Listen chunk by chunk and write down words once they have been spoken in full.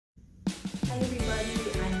Hi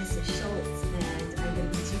everybody, I'm Mrs. Schultz and I'm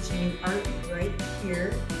going to be teaching you art right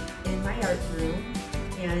here in my art room.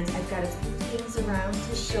 And I've got a few things around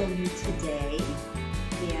to show you today.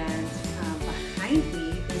 And behind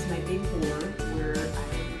me is my big board where I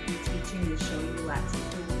will be teaching and showing you lots of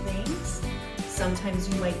cool things. Sometimes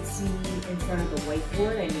you might see in front of the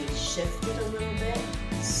whiteboard, I may shift it a little bit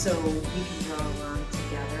so we can draw along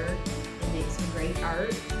together and make some great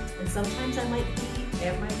art. And sometimes I might be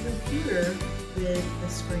at my computer with the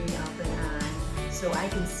screen up and on so I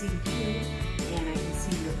can see you and I can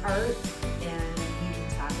see your art and we can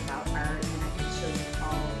talk about art and I can show you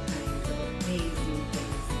all kinds of amazing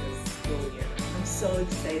things this school year. I'm so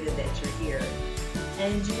excited that you're here.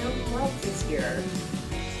 And you know who else is here?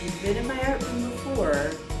 You've been in my art room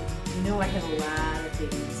before. You know I have a lot of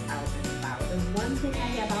things out and about. And one thing I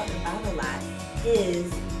have out and about a lot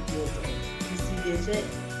is Gidget. You see Gidget?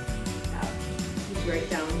 She's right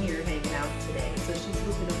down here hanging out today. So she's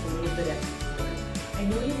looking up a little bit at the board. I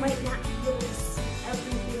know you might not be able to see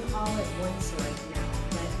everything all at once right now,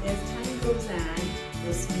 but as time goes on,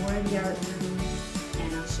 you'll see more of the art room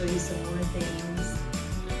and I'll show you some more things.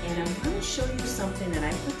 And I want to show you something that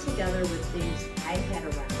I put together with things I had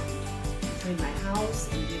around between my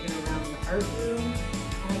house and digging around the art room.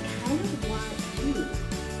 And I kind of want you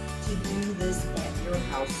to do this at your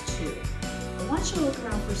house too. I want you to look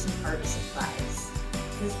around for some art supplies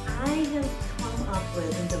because I have come up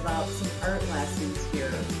with and developed some art lessons here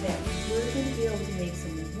that we're going to be able to make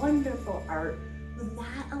some wonderful art with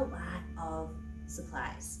not a lot of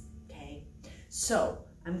supplies, okay? So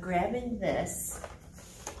I'm grabbing this.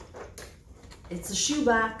 It's a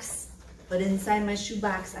shoebox, but inside my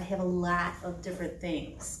shoebox I have a lot of different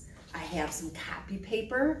things. I have some copy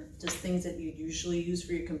paper, just things that you usually use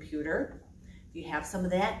for your computer. If you have some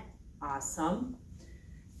of that, awesome.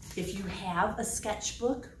 If you have a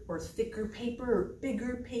sketchbook or thicker paper or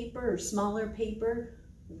bigger paper or smaller paper,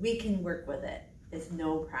 we can work with it. It's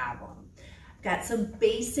no problem. I've got some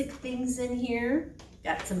basic things in here.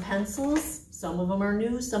 Got some pencils. Some of them are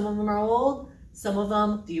new, some of them are old. Some of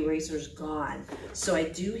them, the eraser's gone. So I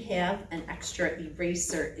do have an extra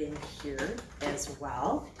eraser in here as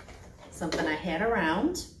well. Something I had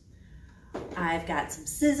around. I've got some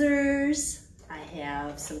scissors. I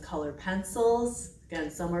have some colored pencils. Again,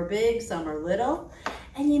 some are big, some are little.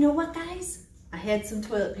 And you know what, guys? I had some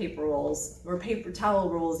toilet paper rolls, or paper towel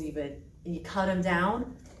rolls even, and you cut them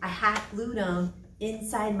down. I hot glued them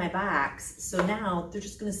inside my box, so now they're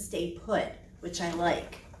just gonna stay put, which I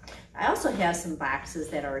like. I also have some boxes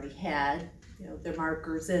that already had, their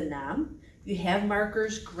markers in them. If you have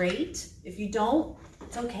markers, great. If you don't,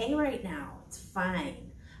 it's okay right now, it's fine.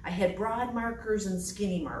 I had broad markers and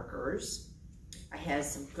skinny markers. I have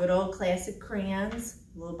some good old classic crayons,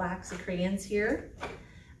 a little box of crayons here.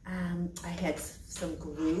 I had some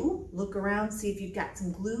glue. Look around, see if you've got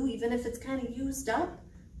some glue, even if it's kind of used up.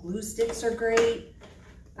 Glue sticks are great.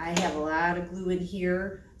 I have a lot of glue in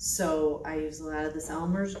here, so I use a lot of this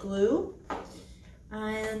Elmer's glue.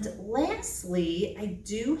 And lastly, I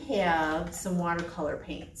do have some watercolor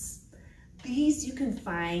paints. These you can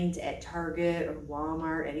find at Target or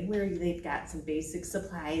Walmart, anywhere they've got some basic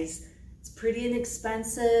supplies. It's pretty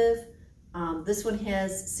inexpensive. This one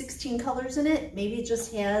has 16 colors in it. Maybe it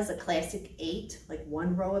just has a classic 8, like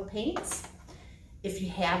one row of paints. If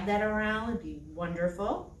you have that around, it'd be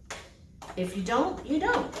wonderful. If you don't, you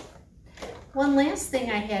don't. One last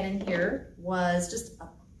thing I had in here was just a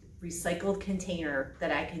recycled container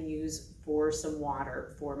that I can use for some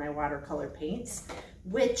water for my watercolor paints,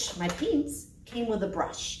 which my paints came with a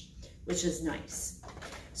brush, which is nice.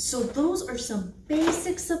 So those are some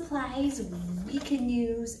basic supplies we can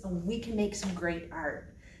use and we can make some great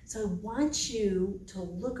art. So I want you to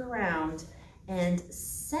look around and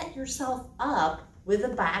set yourself up with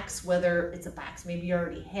a box, whether it's a box maybe you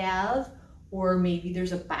already have, or maybe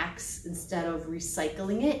there's a box instead of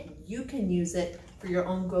recycling it, you can use it for your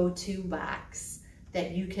own go-to box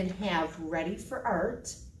that you can have ready for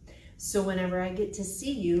art. So whenever I get to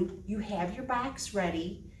see you, you have your box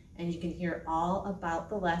ready and you can hear all about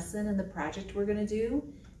the lesson and the project we're gonna do,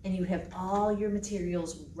 and you have all your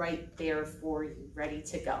materials right there for you, ready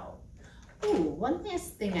to go. Ooh, one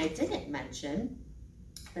last thing I didn't mention,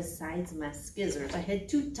 besides my scissors, I had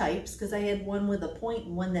two types because I had one with a point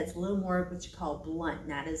and one that's a little more what you call blunt,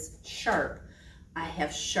 not as sharp. I have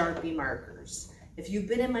Sharpie markers. If you've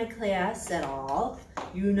been in my class at all,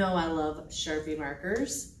 you know I love Sharpie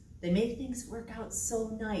markers. They make things work out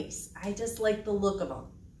so nice. I just like the look of them.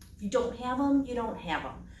 If you don't have them, you don't have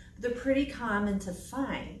them. They're pretty common to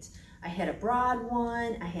find. I had a broad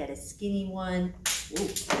one, I had a skinny one. Ooh,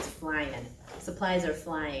 it's flying. Supplies are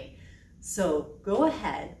flying. So go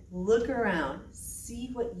ahead, look around,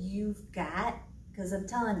 see what you've got, because I'm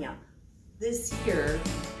telling you, this year,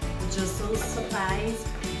 with just those supplies,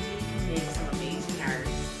 you can make some amazing art.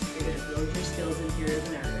 You're going to build your skills in here as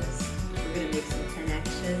an artist. We're going to make some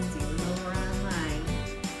connections, even though we're online,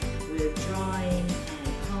 with drawing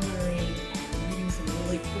and coloring and reading some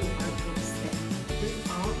really cool art books that bring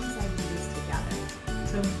all these ideas together.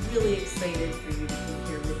 So I'm really excited for you to be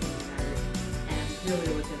here with me in art, and I'm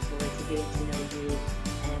really looking forward to getting to know you,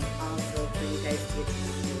 and also for you guys to get to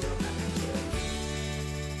know me a little better.